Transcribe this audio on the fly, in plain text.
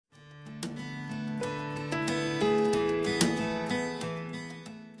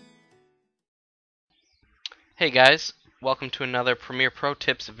Hey guys, welcome to another Premiere Pro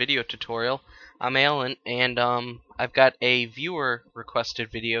Tips video tutorial. I'm Alan, and I've got a viewer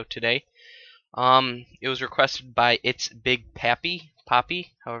requested video today. It was requested by It's Big Poppy,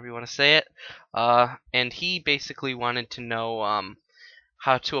 however you want to say it, and he basically wanted to know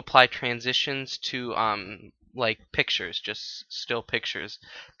how to apply transitions to like pictures, just still pictures,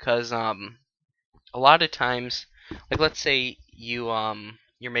 because a lot of times, like let's say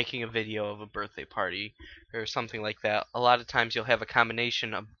you're making a video of a birthday party or something like that. A lot of times you'll have a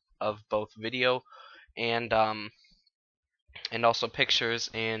combination of both video and also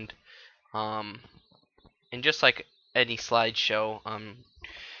pictures um and just like any slideshow,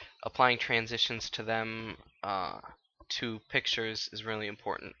 applying transitions to them to pictures is really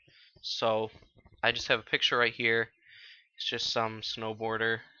important. So I just have a picture right here. It's just some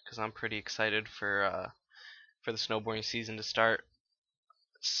snowboarder because I'm pretty excited for the snowboarding season to start.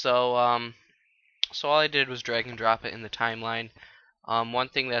 So all I did was drag and drop it in the timeline. One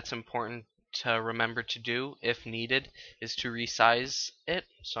thing that's important to remember to do, if needed, is to resize it.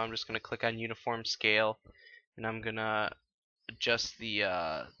 So I'm just going to click on Uniform Scale, and I'm going to adjust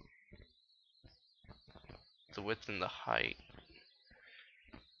the width and the height.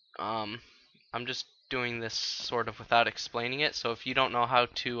 I'm just doing this sort of without explaining it. So if you don't know how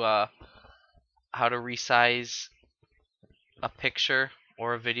to resize a picture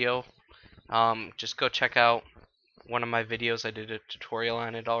or a video, just go check out one of my videos. I did a tutorial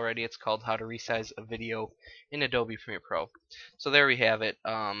on it already. It's called How to Resize a Video in Adobe Premiere Pro. So there we have it.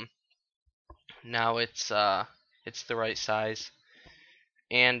 Now it's the right size,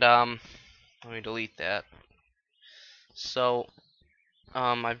 and let me delete that. So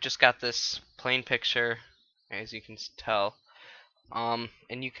I've just got this plain picture, as you can tell, and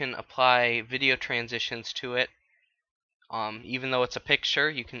you can apply video transitions to it. Even though it's a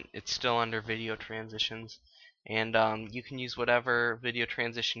picture, it's still under video transitions, and you can use whatever video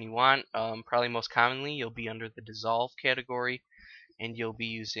transition you want. Probably most commonly you'll be under the dissolve category, and you'll be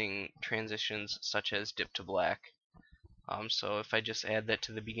using transitions such as dip to black. So if I just add that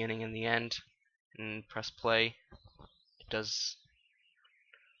to the beginning and the end and press play, it does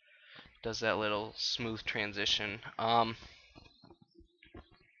that little smooth transition.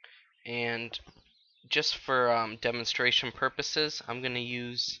 And just for demonstration purposes, I'm going to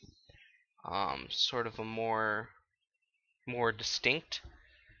use sort of a more distinct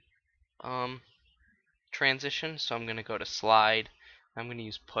transition. So I'm going to go to slide. I'm going to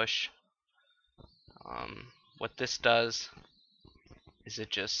use push. What this does is it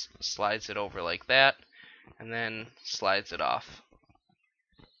just slides it over like that, and then slides it off.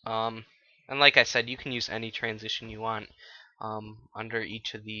 And like I said, you can use any transition you want under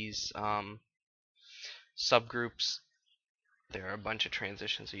each of these subgroups. There are a bunch of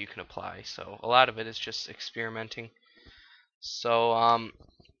transitions that you can apply, so a lot of it is just experimenting. So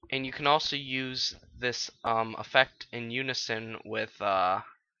and you can also use this effect in unison with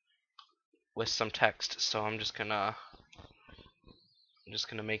some text. So I'm just gonna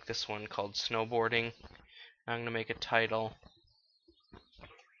make this one called snowboarding. I'm gonna make a title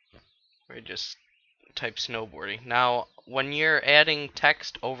where I just type snowboarding. Now when you're adding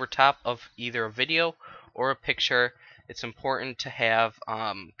text over top of either a video or a picture, it's important to have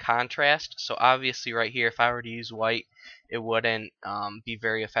contrast. So obviously right here, if I were to use white, it wouldn't be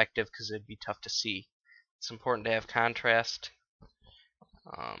very effective because it'd be tough to see. It's important to have contrast.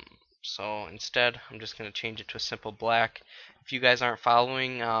 So instead, I'm just going to change it to a simple black. If you guys aren't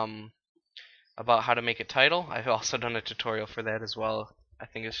following about how to make a title, I've also done a tutorial for that as well. I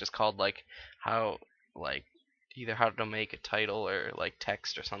think it's just called either how to make a title or like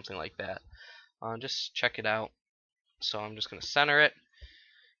text or something like that. Just check it out. So I'm just going to center it,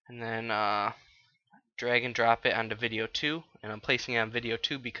 and then drag and drop it onto video 2, and I'm placing it on video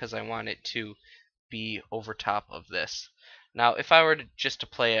 2 because I want it to be over top of this. Now if I were just to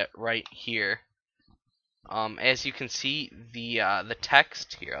play it right here, as you can see, the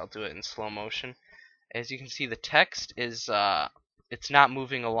text here, I'll do it in slow motion. As you can see, the text is it's not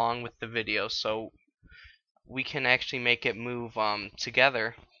moving along with the video, so we can actually make it move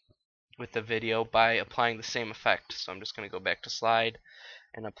together with the video by applying the same effect. So I'm just going to go back to slide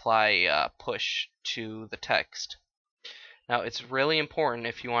and apply push to the text. Now it's really important,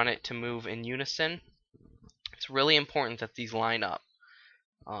 if you want it to move in unison, it's really important that these line up,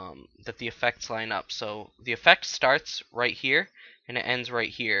 that the effects line up. So the effect starts right here and it ends right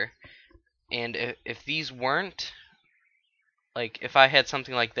here, and if these weren't, like if I had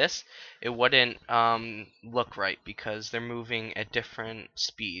something like this, it wouldn't look right because they're moving at different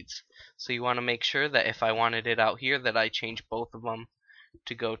speeds. So you want to make sure that if I wanted it out here, that I change both of them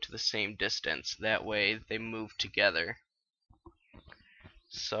to go to the same distance. That way they move together.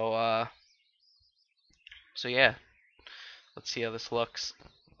 So yeah, let's see how this looks.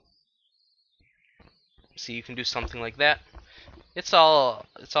 See, you can do something like that. It's all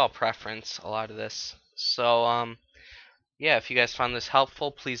preference, a lot of this. So yeah, if you guys found this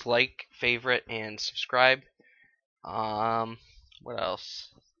helpful, please like, favorite, and subscribe. What else?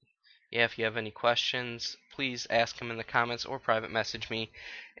 Yeah, if you have any questions, please ask them in the comments or private message me.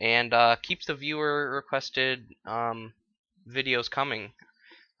 And keep the viewer requested videos coming.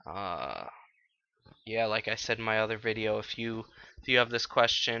 Yeah, like I said in my other video, if you have this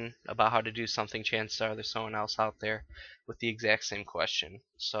question about how to do something, chances are there's someone else out there with the exact same question.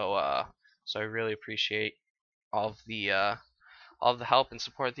 So I really appreciate all of the help and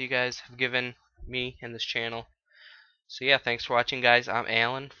support that you guys have given me and this channel. So yeah, thanks for watching, guys. I'm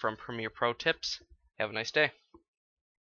Alan from Premiere Pro Tips. Have a nice day.